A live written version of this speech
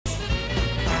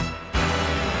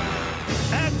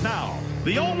Now,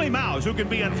 the only mouse who can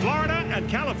be in Florida and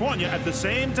California at the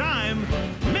same time,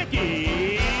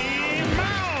 Mickey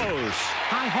Mouse!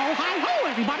 Hi-ho,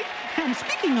 everybody. And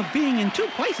speaking of being in two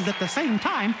places at the same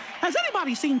time, has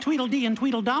anybody seen Tweedledee and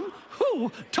Tweedledum?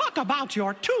 Who, talk about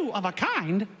your two of a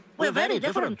kind. We're very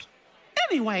different.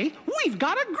 Anyway, we've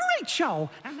got a great show.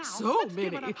 And now, So,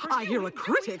 Minnie, I hear a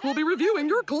critic will be reviewing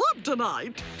your club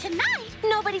tonight. Tonight?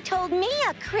 Nobody told me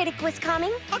a critic was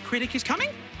coming. A critic is coming?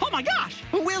 Oh, my gosh.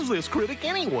 Who is this critic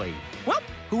anyway? Well,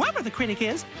 whoever the critic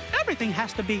is, everything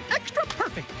has to be extra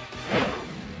perfect.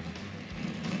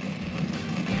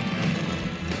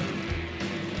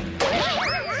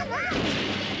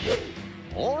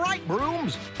 All right,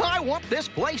 Brooms. I want this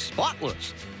place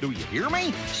spotless. Do you hear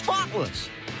me? Spotless.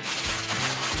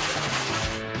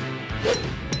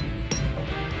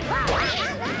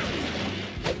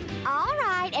 All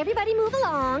right, everybody move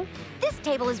along. This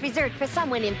table is reserved for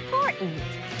someone important.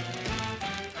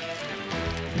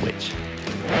 Which?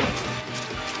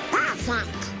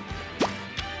 Perfect.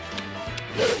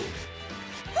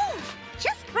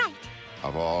 Just right.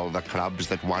 Of all the clubs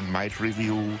that one might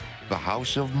review, the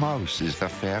House of Mouse is the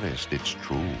fairest, it's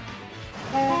true.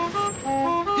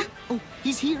 Oh,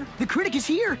 he's here. The critic is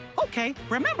here. Okay,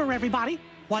 remember, everybody,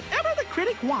 whatever the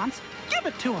critic wants, give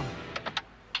it to him.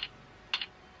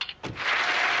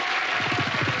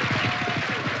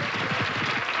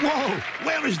 Whoa!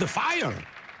 Where is the fire?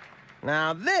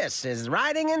 Now this is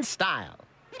writing in style.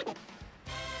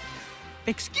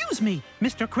 Excuse me,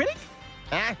 Mr. Critic?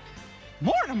 Huh?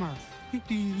 Mortimer,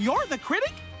 you're the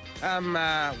critic?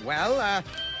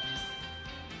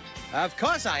 Of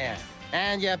course I am.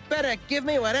 And you better give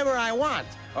me whatever I want,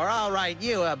 or I'll write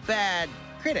you a bad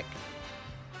critic.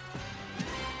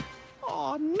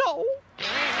 Oh, no.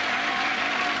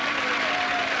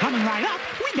 Coming right up,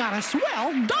 we got a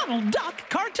swell Donald Duck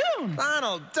cartoon.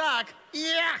 Donald Duck?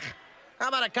 Yuck! How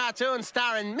about a cartoon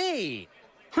starring me?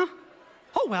 Huh?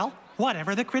 Oh, well,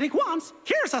 whatever the critic wants,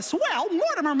 here's a swell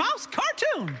Mortimer Mouse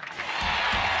cartoon.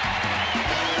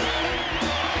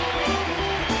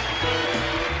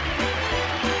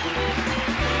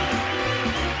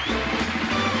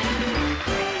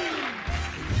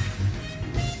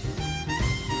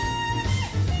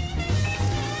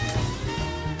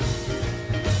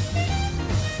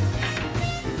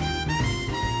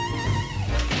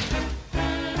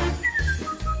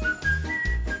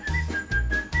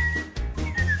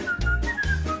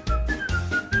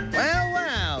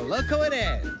 Well, look who it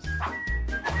is.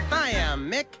 Hiya,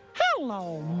 Mick.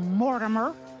 Hello,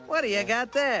 Mortimer. What do you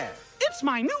got there? It's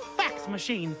my new fax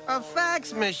machine. A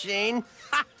fax machine?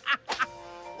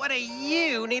 What do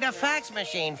you need a fax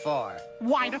machine for?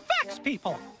 Why to fax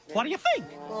people? What do you think?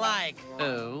 Like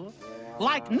who?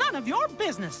 Like none of your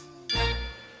business.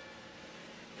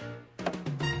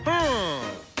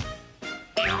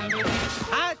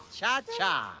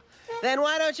 Ha-cha-cha. Then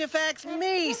why don't you fax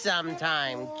me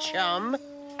sometime, chum?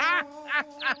 A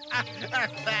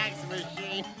fax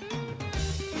machine.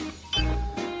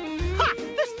 Ha!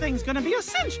 This thing's gonna be a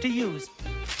cinch to use.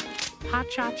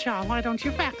 Ha-cha-cha, why don't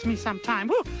you fax me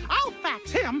sometime? Ooh, I'll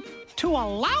fax him to a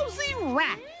lousy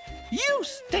rat. You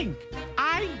stink.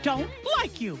 I don't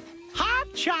like you.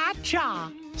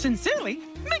 Ha-cha-cha. Sincerely,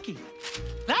 Mickey.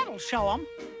 That'll show him.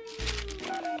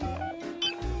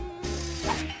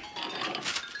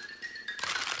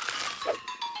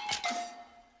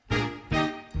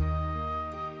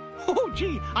 Oh,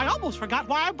 gee, I almost forgot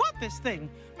why I bought this thing.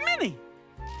 Minnie.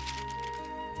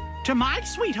 To my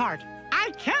sweetheart,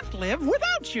 I can't live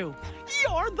without you.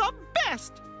 You're the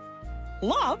best.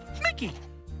 Love, Mickey.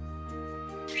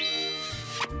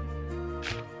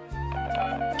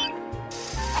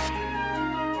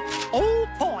 Oh,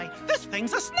 boy, this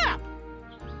thing's a snap.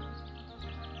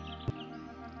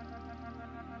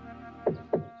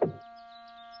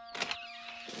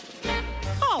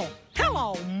 Oh,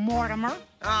 hello, Mortimer.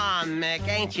 Aw, Mick,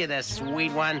 ain't you the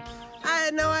sweet one? I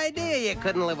had no idea you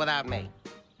couldn't live without me.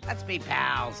 Let's be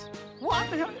pals. What?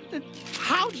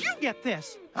 How'd you get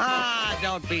this? Ah,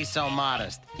 don't be so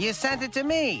modest. You sent it to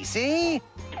me, see?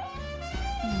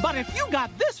 But if you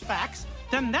got this fax,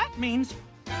 then that means...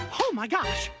 Oh, my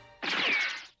gosh.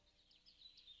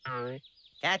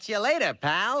 Catch you later,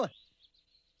 pal.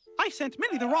 I sent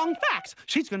Minnie the wrong fax.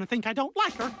 She's gonna think I don't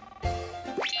like her.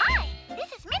 Hi,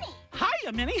 this is Minnie.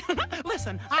 Hiya, Minnie.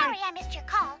 Listen, Sorry I missed your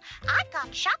call. I've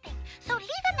gone shopping, so leave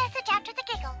a message after the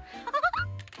giggle.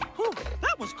 Whew,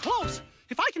 that was close.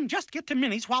 If I can just get to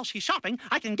Minnie's while she's shopping,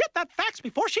 I can get that fax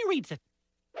before she reads it.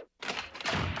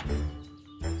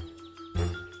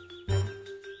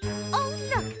 Oh,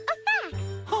 look, a fax.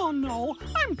 Oh, no,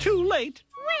 I'm too late.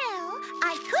 Well,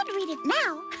 I could read it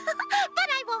now, but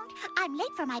I won't. I'm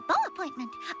late for my bow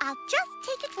appointment. I'll just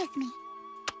take it with me.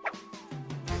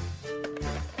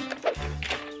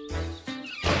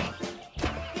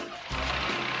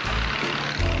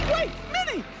 Wait,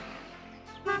 Minnie!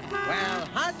 Well,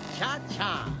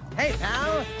 hot-cha-cha. Hey,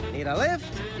 pal, need a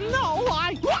lift? No,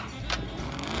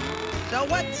 So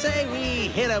what say we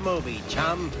hit a movie,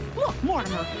 chum? Look,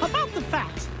 Mortimer, about the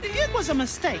facts. It was a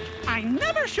mistake. I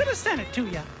never should have sent it to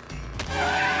you.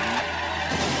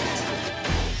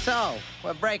 So,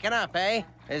 we're breaking up, eh?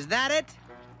 Is that it?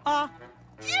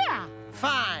 Yeah.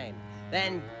 Fine.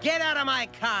 Then get out of my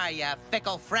car, you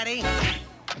fickle Freddy.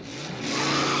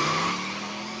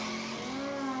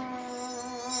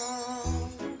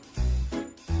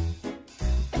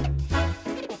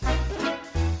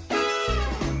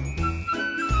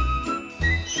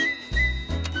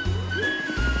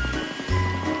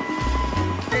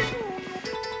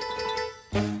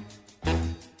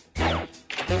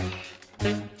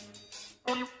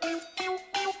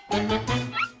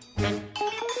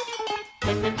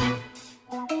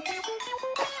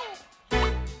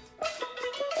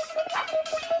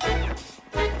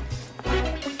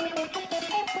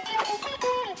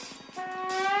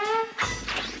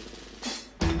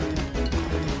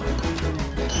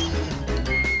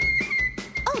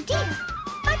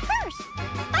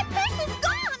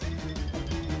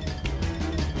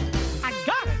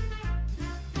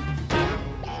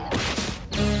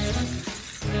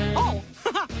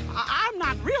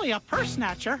 A purse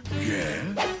snatcher. Yeah?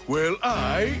 Well,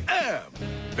 I am.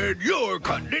 And you're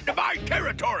cutting into my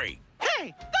territory.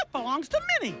 Hey, that belongs to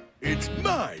Minnie. It's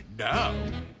mine now.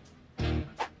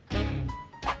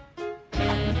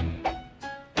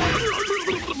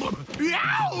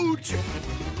 Ouch!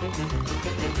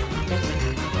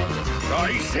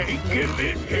 I say give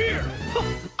it here.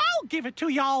 I'll give it to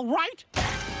you all right.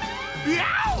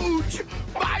 Ouch!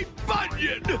 My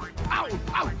bunion! Ow,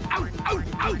 ow, ow, ow,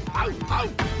 ow, ow, ow!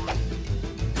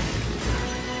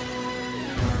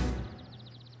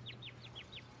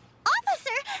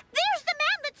 Officer, there's the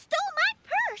man that stole my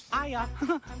purse.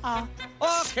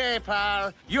 Okay,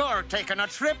 pal. You're taking a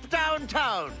trip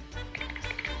downtown.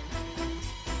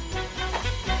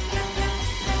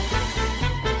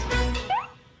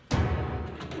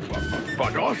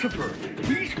 But Ossifer,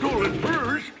 he stole it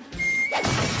first.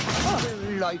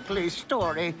 Likely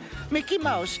story. Mickey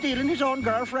Mouse stealing his own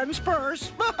girlfriend's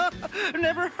purse.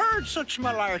 Never heard such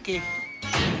malarkey.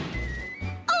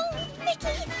 Oh,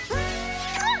 Mickey!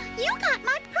 You got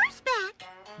my purse back.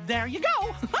 There you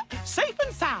go. Safe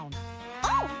and sound.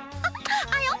 Oh,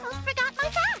 I almost forgot my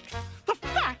facts. The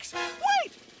facts?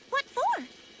 Wait! What for?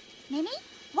 Minnie,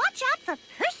 watch out for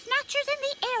purse snatchers in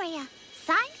the area.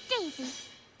 Signed, Daisy.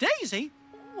 Daisy?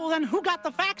 Well, then who got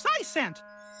the facts I sent?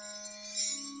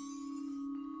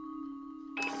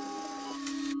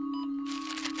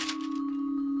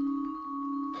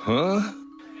 Huh?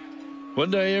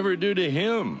 What'd I ever do to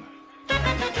him?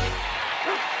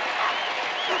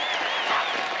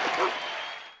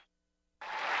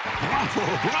 Bravo,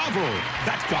 bravo!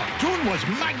 That cartoon was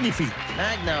magnifique.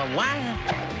 Magna, what?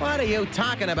 What are you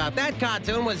talking about? That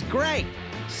cartoon was great.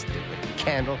 Stupid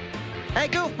candle. Hey,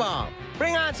 goofball,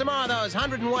 bring on some more of those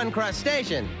 101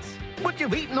 crustaceans. But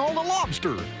you've eaten all the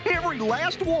lobster. Every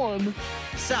last one.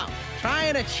 So,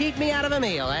 trying to cheat me out of a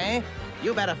meal, eh?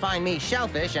 You better find me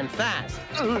shellfish and fast.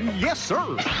 Yes, sir.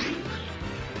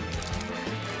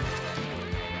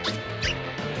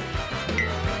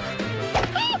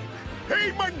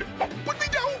 Heyman, put me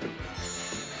down!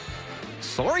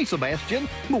 Sorry, Sebastian,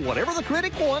 but whatever the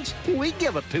critic wants, we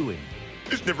give it to him.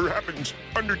 This never happens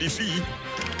under the sea.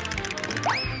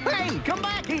 Hey, come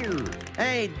back here.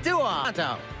 Hey,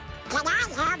 Duo-Tonto. Can I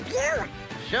help you?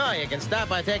 Sure, you can start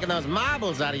by taking those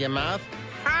marbles out of your mouth.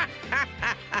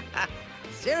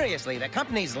 Seriously, the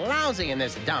company's lousy in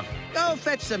this dump. Go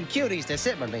fetch some cuties to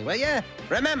sit with me, will you?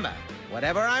 Remember,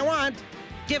 whatever I want,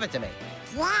 give it to me.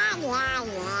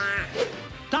 Yeah.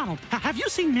 Donald, have you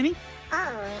seen Minnie?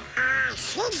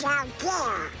 She's out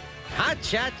there.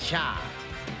 Ha-cha-cha.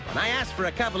 When I asked for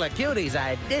a couple of cuties,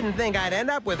 I didn't think I'd end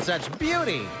up with such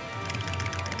beauty.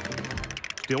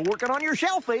 Still working on your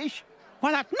shellfish?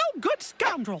 Why, that no good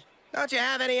scoundrel. Don't you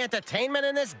have any entertainment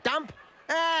in this dump?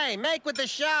 Hey, make with the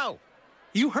show.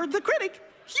 You heard the critic.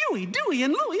 Huey, Dewey,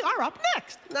 and Louie are up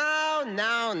next.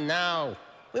 No.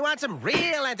 We want some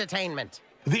real entertainment.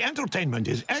 The entertainment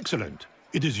is excellent.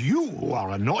 It is you who are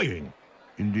annoying.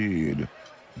 Indeed.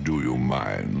 Do you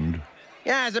mind?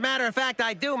 Yeah, as a matter of fact,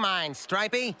 I do mind,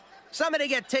 Stripey. Somebody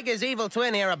get Tigger's evil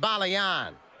twin here a bottle of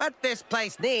yarn. What this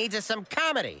place needs is some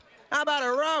comedy. How about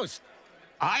a roast?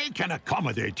 I can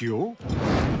accommodate you.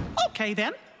 Okay,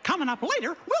 then. Coming up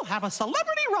later, we'll have a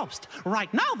celebrity roast.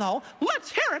 Right now, though,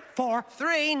 let's hear it for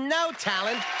 3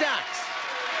 no-talent ducks.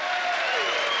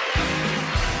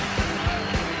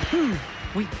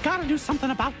 We gotta do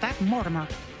something about that Mortimer.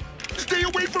 Stay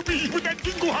away from me with that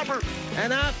dingo hopper.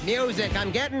 Enough music.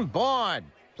 I'm getting bored.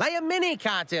 Play a mini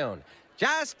cartoon.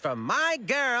 Just for my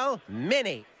girl,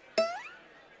 Minnie.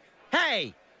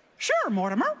 Hey! Sure,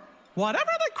 Mortimer.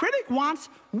 Whatever the critic wants,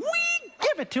 we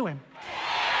give it to him.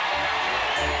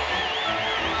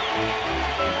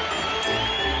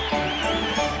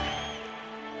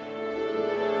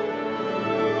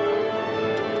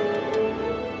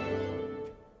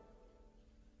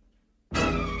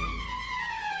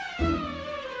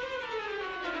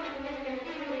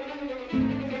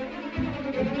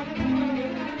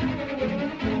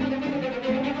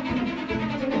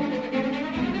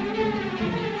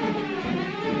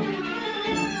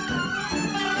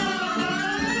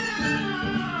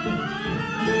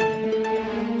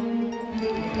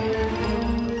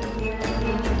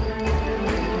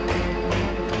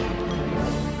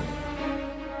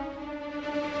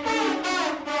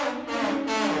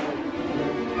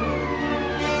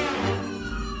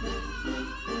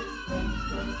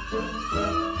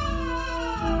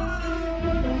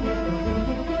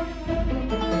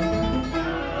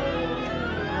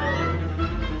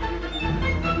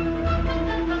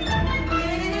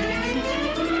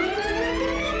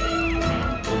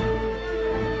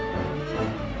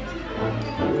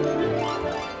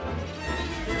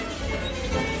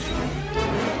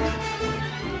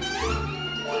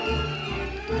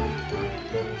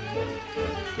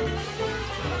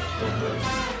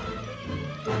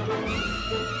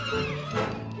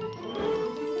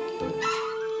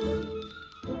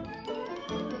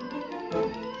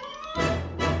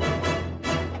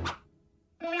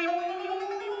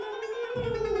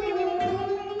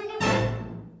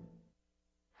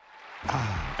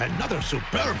 Another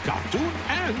superb cartoon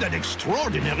and an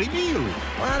extraordinary meal.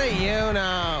 What do you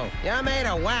know? You're made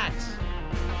of wax.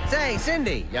 Say,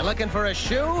 Cindy, you looking for a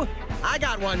shoe? I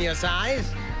got one your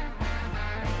size.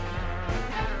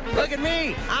 Look at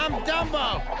me. I'm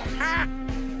Dumbo. Ha!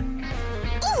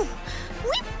 Ooh,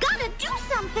 we've got to do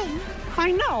something.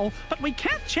 I know, but we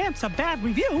can't chance a bad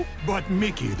review. But,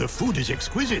 Mickey, the food is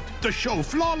exquisite. The show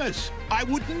flawless. I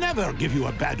would never give you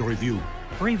a bad review.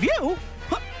 Review?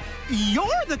 Huh?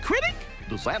 You're the critic?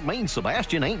 Does that mean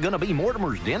Sebastian ain't gonna be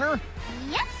Mortimer's dinner?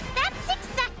 Yes, that's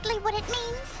exactly what it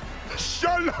means.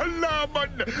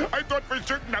 Shalalaman! I thought for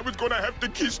certain I was gonna have to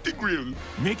kiss the grill.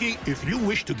 Mickey, if you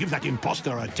wish to give that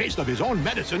imposter a taste of his own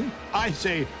medicine, I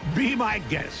say, be my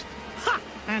guest. Ha!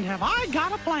 And have I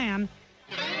got a plan?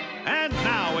 And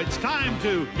now it's time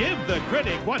to give the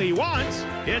critic what he wants.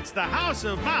 It's the House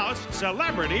of Mouse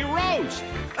Celebrity Roast.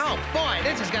 Oh, boy,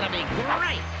 this is gonna be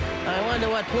great. I wonder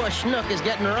what poor schnook is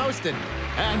getting roasted.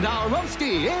 And our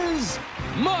roasty is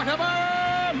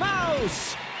Mortimer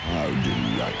Mouse. How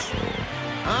delightful.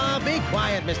 Oh, be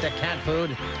quiet, Mr. Cat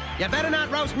Food. You better not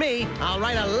roast me. I'll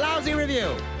write a lousy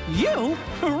review. You?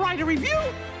 Write a review?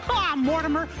 Ah,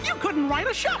 Mortimer, you couldn't write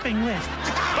a shopping list.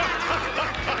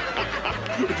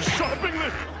 Shopping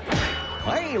list.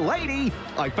 Hey, lady,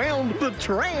 I found the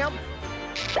tramp.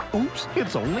 Oops,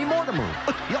 it's only Mortimer.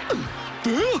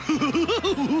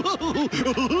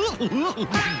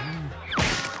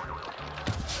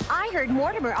 I heard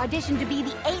Mortimer auditioned to be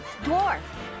the 8th dwarf.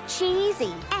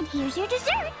 Cheesy. And here's your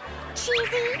dessert.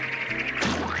 Cheesy.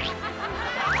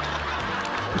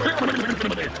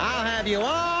 I'll have you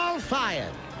all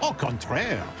fired. Au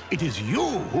contraire, it is you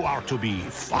who are to be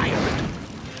fired.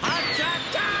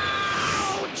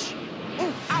 Ouch!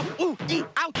 Ooh, ow, ooh, ee,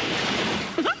 ouch!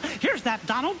 Here's that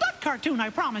Donald Duck cartoon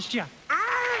I promised you.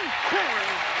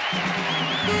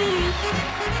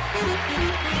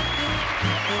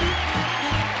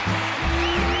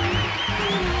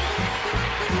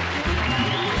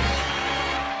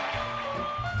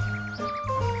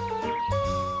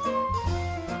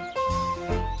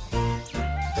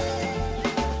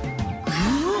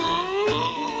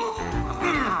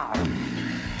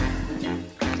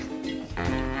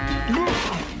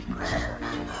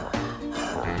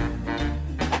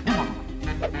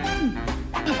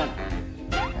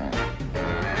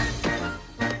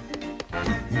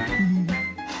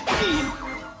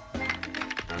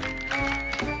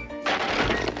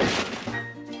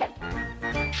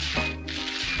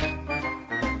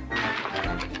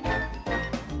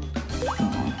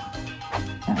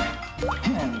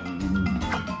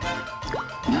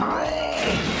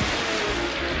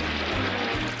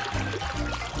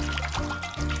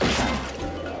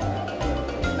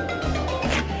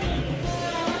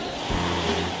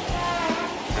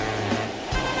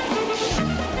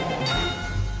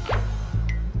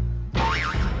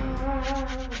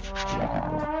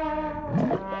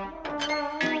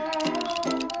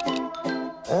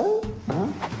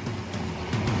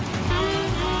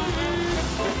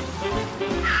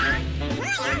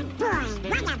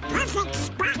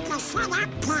 Shut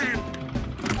up, Pop.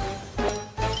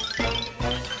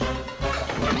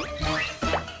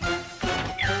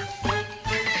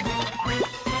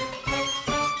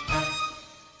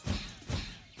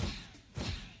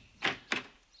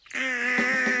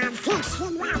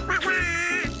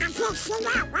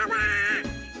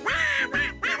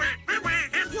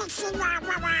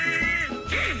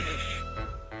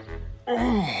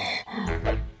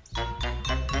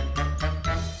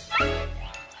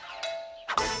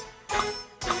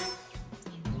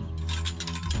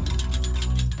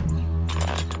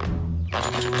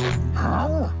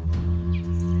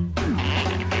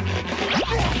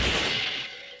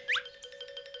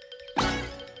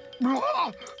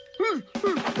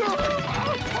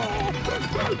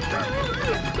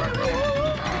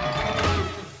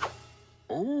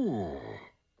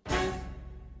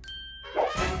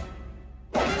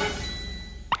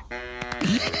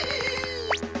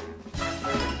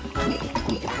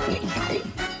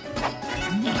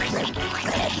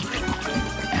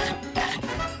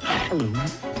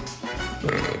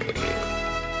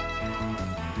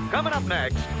 Coming up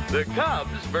next, the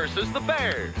Cubs versus the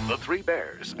Bears. The three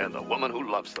bears and the woman who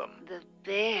loves them. The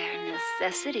Bear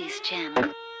Necessities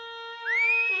Channel.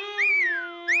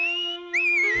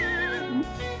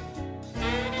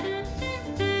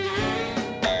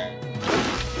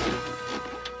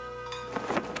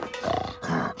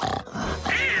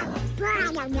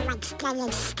 I don't know what's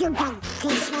getting stupid.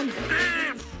 This one's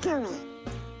after it.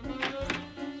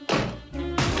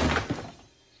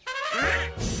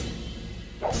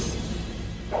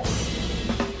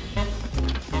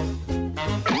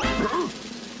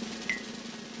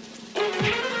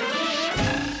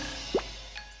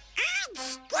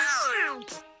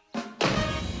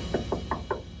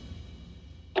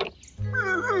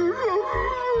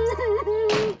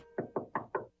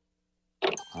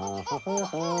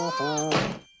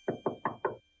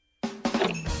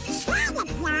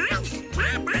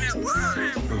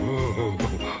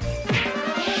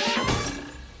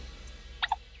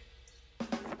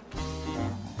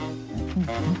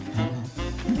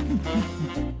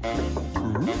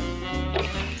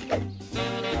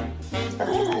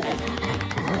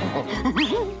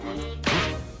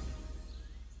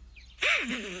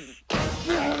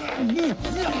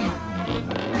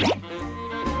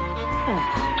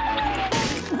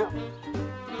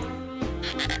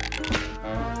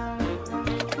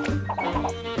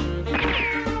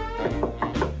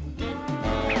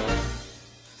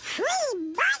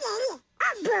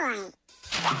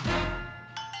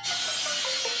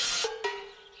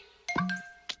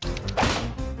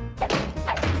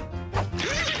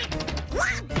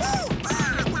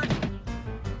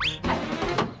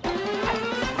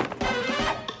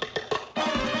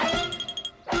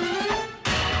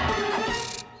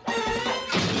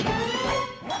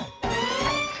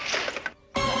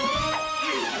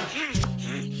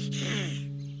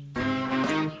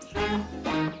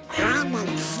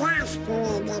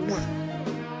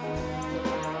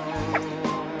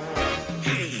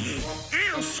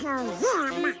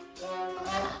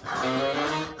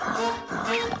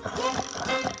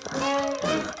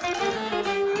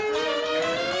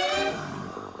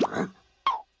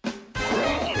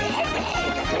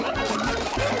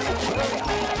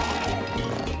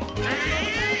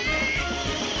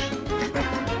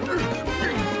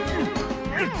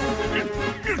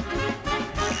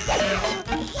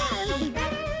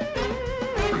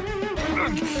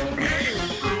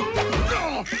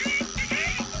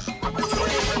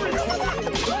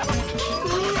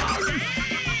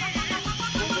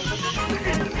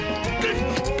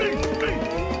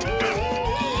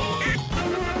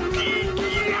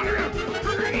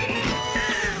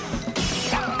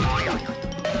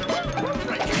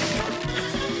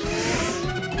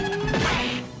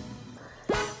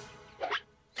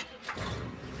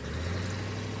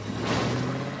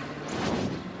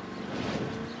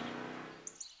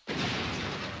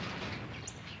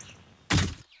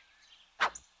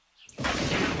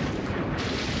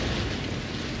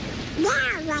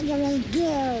 What do we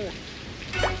do?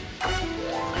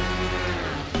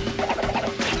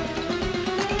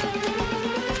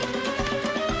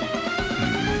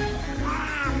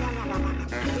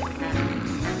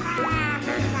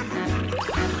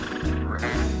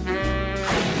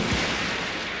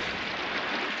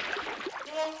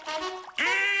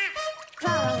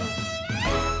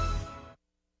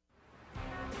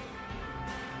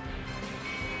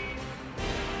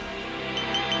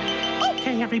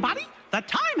 Okay, everybody, the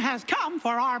time has come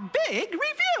for our big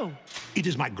review. It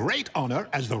is my great honor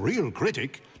as the real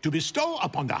critic to bestow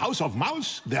upon the House of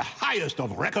Mouse the highest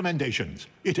of recommendations.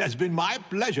 It has been my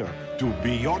pleasure to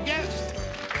be your guest.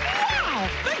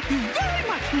 thank you very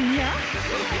much, Lumiere.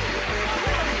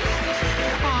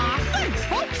 Thanks,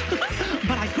 folks.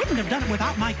 But I couldn't have done it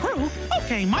without my crew.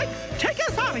 Okay, Mike, take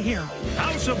us out of here.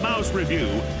 House of Mouse review,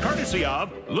 courtesy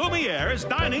of Lumiere's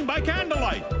Dining by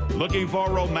Candlelight. Looking for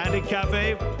a romantic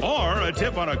cafe or a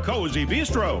tip on a cozy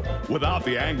bistro without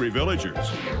the angry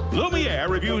villagers? Lumiere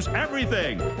reviews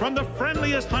everything from the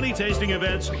friendliest honey tasting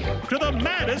events to the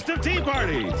maddest of tea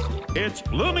parties. It's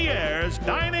Lumiere's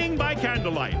Dining by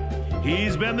Candlelight.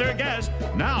 He's been their guest.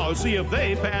 Now see if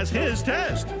they pass his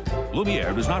test.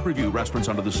 Lumiere does not review restaurants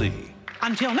under the sea.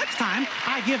 Until next time,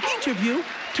 I give each of you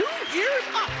 2 ears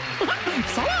up.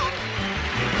 So long.